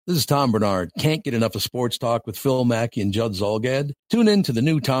This is Tom Bernard. Can't get enough of sports talk with Phil Mackey and Judd Zolgad? Tune in to the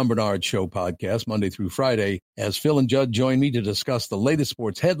new Tom Bernard Show podcast Monday through Friday as Phil and Judd join me to discuss the latest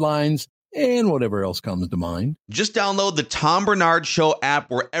sports headlines and whatever else comes to mind. Just download the Tom Bernard Show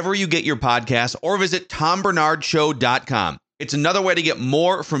app wherever you get your podcasts or visit tombernardshow.com. It's another way to get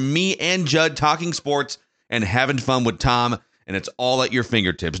more from me and Judd talking sports and having fun with Tom, and it's all at your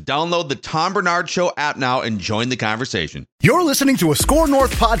fingertips. Download the Tom Bernard Show app now and join the conversation. You're listening to a Score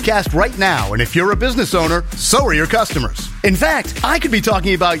North podcast right now, and if you're a business owner, so are your customers. In fact, I could be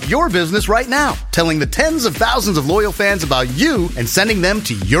talking about your business right now, telling the tens of thousands of loyal fans about you and sending them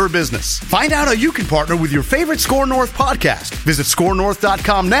to your business. Find out how you can partner with your favorite Score North podcast. Visit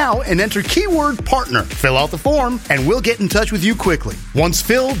scorenorth.com now and enter keyword partner. Fill out the form, and we'll get in touch with you quickly. Once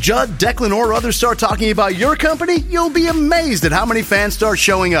Phil, Judd, Declan, or others start talking about your company, you'll be amazed at how many fans start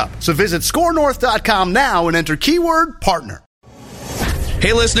showing up. So visit scorenorth.com now and enter keyword partner.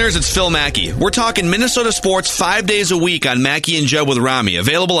 Hey listeners, it's Phil Mackey. We're talking Minnesota sports 5 days a week on Mackey and Judd with Rami.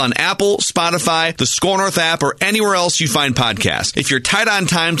 Available on Apple, Spotify, the Score North app, or anywhere else you find podcasts. If you're tight on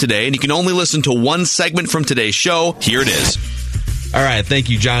time today and you can only listen to one segment from today's show, here it is. All right, thank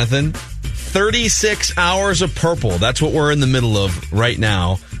you, Jonathan. 36 hours of purple. That's what we're in the middle of right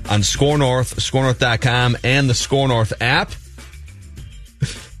now on Score North, scorenorth.com, and the Score North app.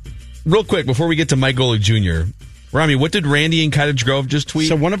 Real quick, before we get to Mike Golick Jr., Rami, what did Randy in Cottage Grove just tweet?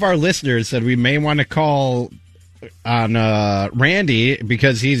 So one of our listeners said we may want to call on Randy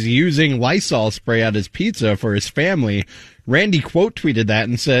because he's using Lysol spray on his pizza for his family. Randy quote tweeted that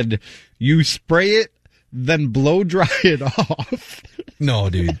and said, "You spray it, then blow dry it off." No,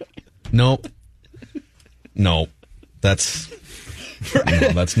 dude. Nope. No. That's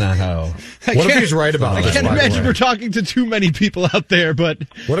not how. What if he's right about that? I can't imagine we're talking to too many people out there, but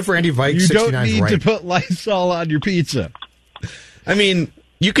what if Randy Vike you 69 don't need right? to put Lysol on your pizza? I mean,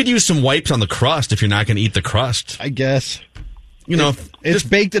 you could use some wipes on the crust if you're not going to eat the crust. I guess. You know, it's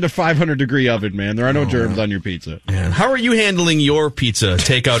baked in a 500-degree oven, man. There are no germs on your pizza. Man. How are you handling your pizza,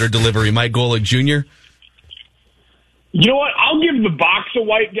 takeout or delivery, Mike Golick Jr.? You know what? I'll give the box a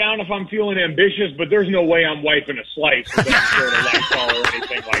wipe down if I'm feeling ambitious, but there's no way I'm wiping a slice with that sort of Lysol or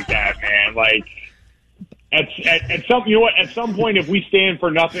anything like that, man. Like, at some point, if we stand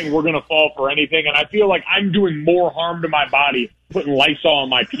for nothing, we're going to fall for anything. And I feel like I'm doing more harm to my body putting Lysol on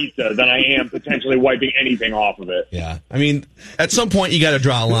my pizza than I am potentially wiping anything off of it. Yeah. I mean, at some point, you got to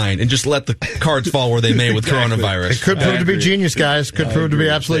draw a line and just let the cards fall where they may with coronavirus. It could prove to be genius, guys. Could prove to be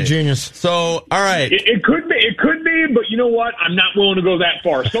absolute genius. So, all right. It could be, but you know what? I'm not willing to go that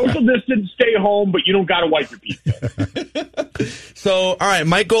far. Social distance, stay home, but you don't got to wipe your pizza. So, all right,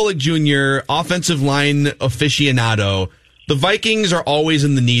 Mike Golick Jr., offensive line aficionado. The Vikings are always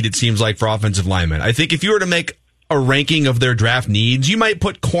in the need, it seems like, for offensive linemen. I think if you were to make a ranking of their draft needs, you might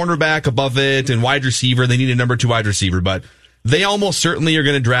put cornerback above it and wide receiver. They need a number 2 wide receiver, but they almost certainly are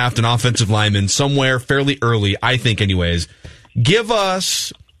going to draft an offensive lineman somewhere fairly early, I think anyways. Give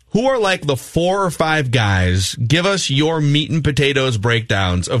us, who are like the 4 or 5 guys, give us your meat and potatoes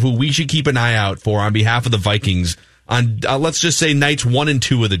breakdowns of who we should keep an eye out for on behalf of the Vikings on, let's just say, nights 1 and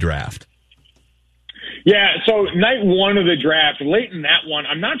 2 of the draft. Yeah, so night 1 of the draft, late in that one,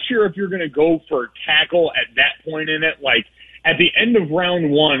 I'm not sure if you're going to go for tackle at that point in it. Like, at the end of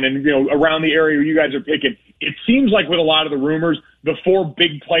round 1 and, around the area where you guys are picking, it seems like with a lot of the rumors, the 4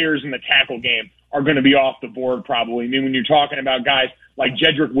 big players in the tackle game are going to be off the board probably. I mean, when you're talking about guys like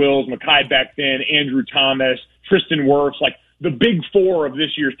Jedrick Wills, Mekhi Becton, Andrew Thomas, Tristan Wirfs, like the big 4 of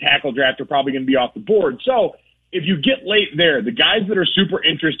this year's tackle draft are probably going to be off the board. So if you get late there, the guys that are super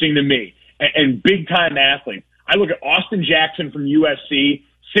interesting to me, and big-time athletes. I look at Austin Jackson from USC,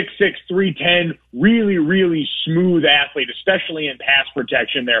 6'6", 310, really, really smooth athlete, especially in pass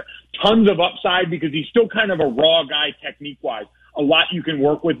protection there. Tons of upside because he's still kind of a raw guy technique-wise. A lot you can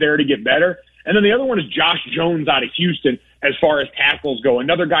work with there to get better. And then the other one is Josh Jones out of Houston as far as tackles go.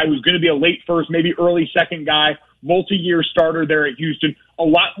 Another guy who's going to be a late first, maybe early second guy, multi-year starter there at Houston. A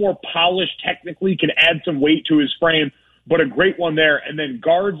lot more polished technically, can add some weight to his frame. But a great one there. And then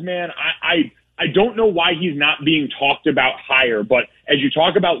guards, man, I don't know why he's not being talked about higher. But as you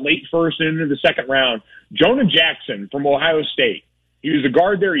talk about late first and into the second round, Jonah Jackson from Ohio State, he was a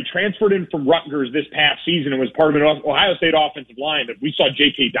guard there. He transferred in from Rutgers this past season and was part of an Ohio State offensive line that we saw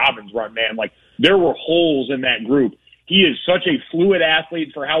J.K. Dobbins run, man. Like, there were holes in that group. He is such a fluid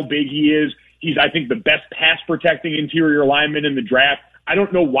athlete for how big he is. He's, I think, the best pass-protecting interior lineman in the draft. I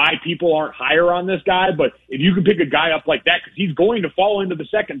don't know why people aren't higher on this guy, but if you can pick a guy up like that, because he's going to fall into the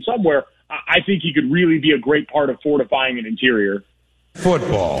second somewhere, I think he could really be a great part of fortifying an interior.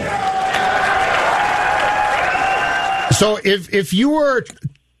 Football. So if you were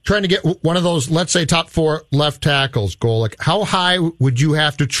trying to get one of those, let's say, top 4 left tackles, Golic, how high would you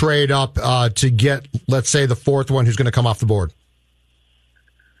have to trade up to get, let's say, the 4th one who's going to come off the board?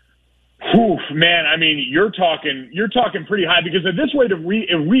 Oof, man, I mean, you're talking pretty high, because at this rate,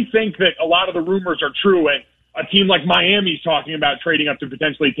 if we think that a lot of the rumors are true and a team like Miami's talking about trading up to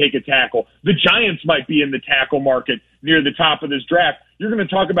potentially take a tackle, the Giants might be in the tackle market near the top of this draft. You're going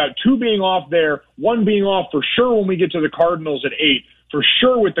to talk about 2 being off there, 1 being off for sure when we get to the Cardinals at 8, for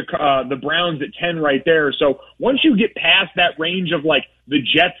sure with the Browns at 10 right there. So once you get past that range of like the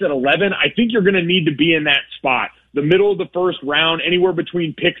Jets at 11, I think you're going to need to be in that spot, the middle of the first round, anywhere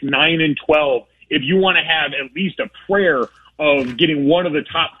between picks 9 and 12, if you want to have at least a prayer of getting one of the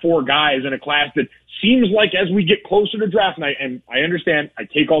top 4 guys in a class that seems like, as we get closer to draft night, and I understand, I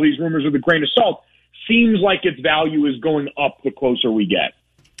take all these rumors with a grain of salt, seems like its value is going up the closer we get.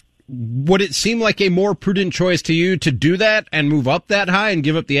 Would it seem like a more prudent choice to you to do that and move up that high and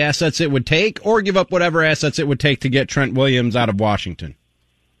give up the assets it would take, or give up whatever assets it would take to get Trent Williams out of Washington?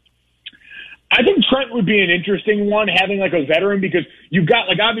 I think Trent would be an interesting one, having like a veteran, because you've got,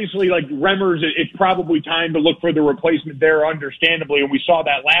 like, obviously, like Remmers, it's probably time to look for the replacement there, understandably, and we saw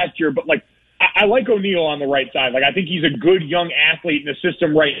that last year. But like, I like O'Neal on the right side. Like, I think he's a good young athlete in the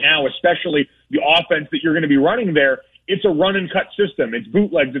system right now, especially the offense that you're going to be running there. It's a run and cut system. It's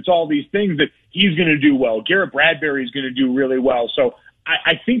bootlegs. It's all these things that he's going to do well. Garrett Bradbury is going to do really well. So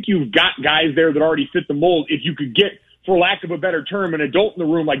I think you've got guys there that already fit the mold. If you could get, for lack of a better term, an adult in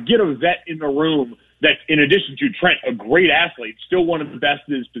the room, like get a vet in the room that's, in addition to Trent, a great athlete, still one of the best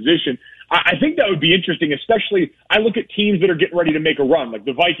in his position. I think that would be interesting, especially I look at teams that are getting ready to make a run. Like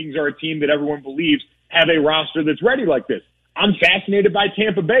the Vikings are a team that everyone believes have a roster that's ready like this. I'm fascinated by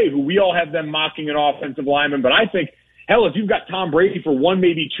Tampa Bay, who we all have them mocking an offensive lineman, but I think, hell, if you've got Tom Brady for 1,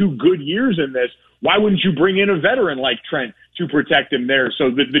 maybe 2 good years in this, why wouldn't you bring in a veteran like Trent to protect him there?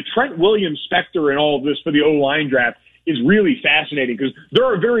 So the Trent Williams specter in all of this for the O-line draft is really fascinating, because there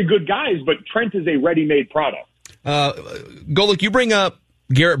are very good guys, but Trent is a ready-made product. Golic, you bring up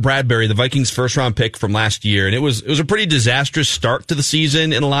Garrett Bradbury, the Vikings' first-round pick from last year, and it was a pretty disastrous start to the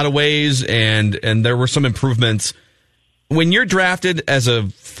season in a lot of ways, and there were some improvements. When you're drafted as a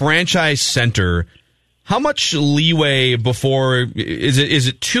franchise center, how much leeway before is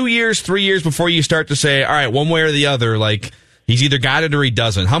it 2 years, 3 years before you start to say, all right, one way or the other, like he's either got it or he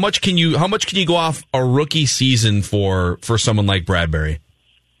doesn't? How much can you go off a rookie season for someone like Bradbury?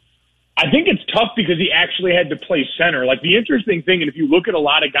 I think it's tough because he actually had to play center. Like, the interesting thing, and if you look at a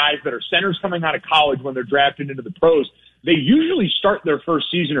lot of guys that are centers coming out of college when they're drafted into the pros, they usually start their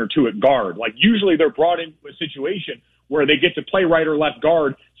first season or two at guard. Like, usually they're brought into a situation where they get to play right or left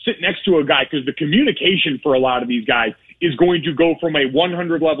guard, sit next to a guy, because the communication for a lot of these guys is going to go from a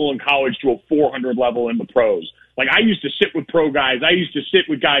 100 level in college to a 400 level in the pros. Like, I used to sit with pro guys. I used to sit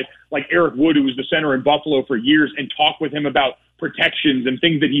with guys like Eric Wood, who was the center in Buffalo for years, and talk with him about protections and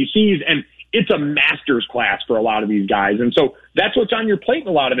things that he sees. And it's a master's class for a lot of these guys. And so that's what's on your plate in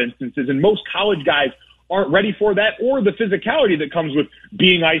a lot of instances. And most college guys aren't ready for that, or the physicality that comes with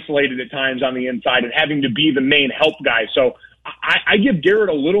being isolated at times on the inside and having to be the main help guy. So I give Garrett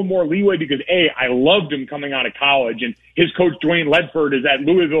a little more leeway because, A, I loved him coming out of college, and his coach Dwayne Ledford is at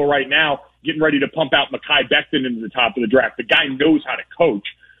Louisville right now getting ready to pump out Mekhi Becton into the top of the draft. The guy knows how to coach.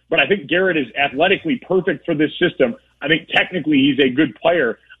 But I think Garrett is athletically perfect for this system. I think technically he's a good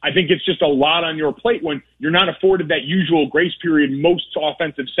player. I think it's just a lot on your plate when you're not afforded that usual grace period most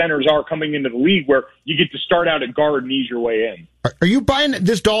offensive centers are coming into the league, where you get to start out at guard and ease your way in. Are you buying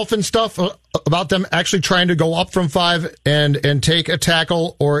this Dolphin stuff about them actually trying to go up from 5 and take a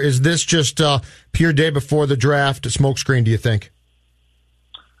tackle, or is this just pure day before the draft smokescreen, do you think?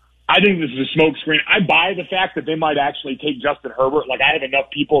 I think this is a smokescreen. I buy the fact that they might actually take Justin Herbert. Like, I have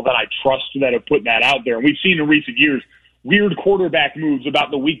enough people that I trust that have put that out there. And we've seen in recent years weird quarterback moves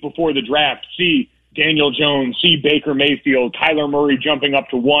about the week before the draft. See Daniel Jones, see Baker Mayfield, Kyler Murray jumping up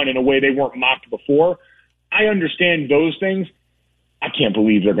to 1 in a way they weren't mocked before. I understand those things. I can't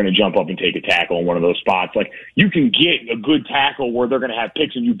believe they're going to jump up and take a tackle in one of those spots. Like, you can get a good tackle where they're going to have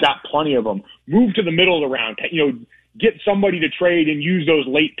picks, and you've got plenty of them. Move to the middle of the round. Get somebody to trade and use those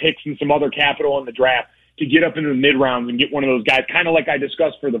late picks and some other capital in the draft to get up into the mid rounds and get one of those guys, kind of like I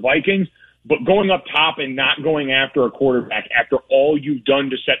discussed for the Vikings. But going up top and not going after a quarterback after all you've done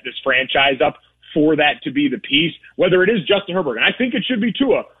to set this franchise up for that to be the piece, whether it is Justin Herbert, and I think it should be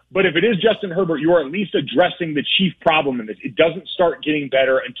Tua, but if it is Justin Herbert, you are at least addressing the chief problem in this. It doesn't start getting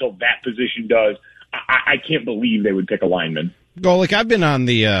better until that position does. I can't believe they would pick a lineman. Golic, I've been on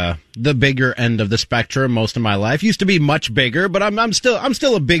the bigger end of the spectrum most of my life. Used to be much bigger, but I'm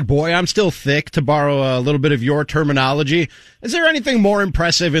still a big boy. I'm still thick, to borrow a little bit of your terminology. Is there anything more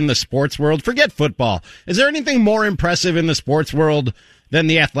impressive in the sports world? Forget football. Is there anything more impressive in the sports world than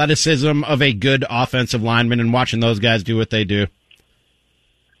the athleticism of a good offensive lineman and watching those guys do what they do?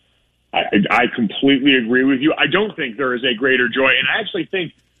 I completely agree with you. I don't think there is a greater joy, and I actually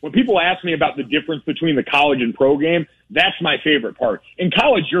think when people ask me about the difference between the college and pro game, that's my favorite part. In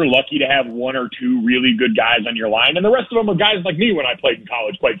college, you're lucky to have one or two really good guys on your line, and the rest of them are guys like me when I played in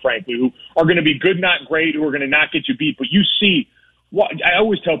college, quite frankly, who are going to be good, not great, who are going to not get you beat. But you see, I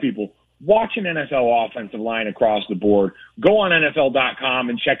always tell people, watch an NFL offensive line across the board. Go on NFL.com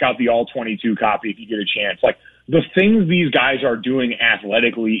and check out the All-22 copy if you get a chance. Like, the things these guys are doing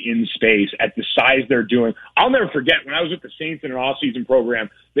athletically in space at the size they're doing. I'll never forget when I was with the Saints in an off-season program,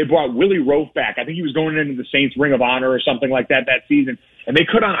 they brought Willie Rofe back. I think he was going into the Saints Ring of Honor or something like that season. And they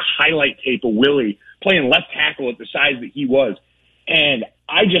put on a highlight tape of Willie playing left tackle at the size that he was. And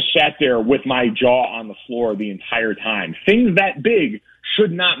I just sat there with my jaw on the floor the entire time. Things that big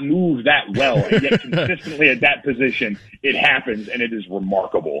should not move that well, and yet consistently at that position, it happens, and it is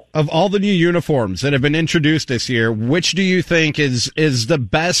remarkable. Of all the new uniforms that have been introduced this year, which do you think is the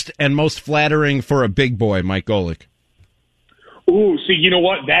best and most flattering for a big boy, Mike Golic? Ooh, see, you know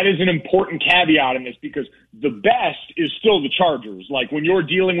what? That is an important caveat in this, because the best is still the Chargers. Like, when you're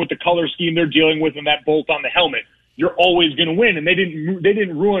dealing with the color scheme they're dealing with and that bolt on the helmet, you're always going to win, and they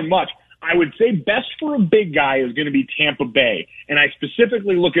didn't ruin much. I would say best for a big guy is going to be Tampa Bay. And I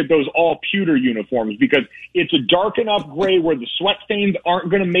specifically look at those all pewter uniforms because it's a dark enough gray where the sweat stains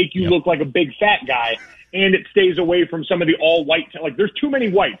aren't going to make you look like a big fat guy, and it stays away from some of the all white. Like, there's too many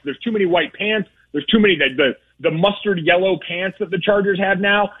whites. There's too many white pants. There's too many the mustard yellow pants that the Chargers have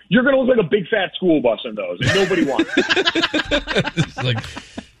now. You're going to look like a big fat school bus in those, and nobody wants it.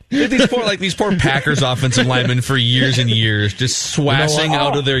 These poor Packers offensive linemen for years and years, just swassing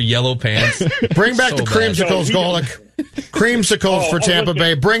out of their yellow pants. Bring back the creamsicles, Golic. Creamsicles for Tampa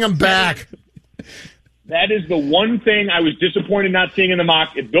Bay. Bring them back. That is the one thing I was disappointed not seeing in the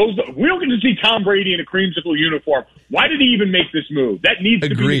mock. If we don't get to see Tom Brady in a creamsicle uniform, why did he even make this move? That needs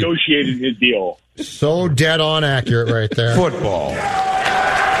to be negotiated in his deal. So dead on accurate right there. Football.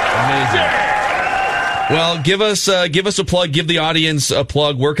 Amazing. Well, give us a plug. Give the audience a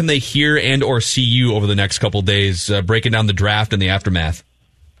plug. Where can they hear and or see you over the next couple days, breaking down the draft and the aftermath?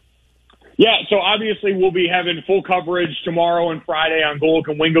 Yeah, so obviously we'll be having full coverage tomorrow and Friday on Golic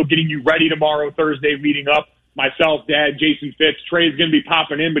and Wingo, getting you ready tomorrow, Thursday, leading up. Myself, Dad, Jason Fitz. Trey's going to be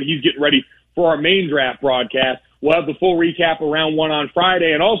popping in, but he's getting ready for our main draft broadcast. We'll have the full recap of round one on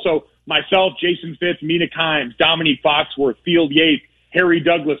Friday. And also myself, Jason Fitz, Mina Kimes, Dominique Foxworth, Field Yates, Harry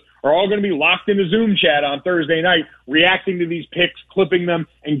Douglas are all going to be locked into Zoom chat on Thursday night, reacting to these picks, clipping them,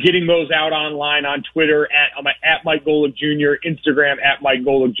 and getting those out online on Twitter at Mike Golic Jr., Instagram at Mike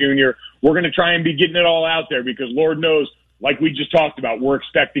Golic Jr. We're going to try and be getting it all out there because Lord knows, like we just talked about, we're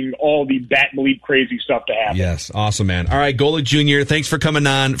expecting all the bat bleep crazy stuff to happen. Yes, awesome, man. All right, Golic Jr., thanks for coming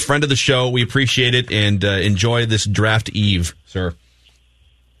on. Friend of the show. We appreciate it, and enjoy this draft eve, sir.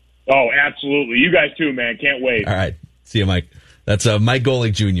 Oh, absolutely. You guys too, man. Can't wait. All right. See you, Mike. That's Mike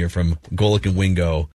Golic Jr. from Golic and Wingo.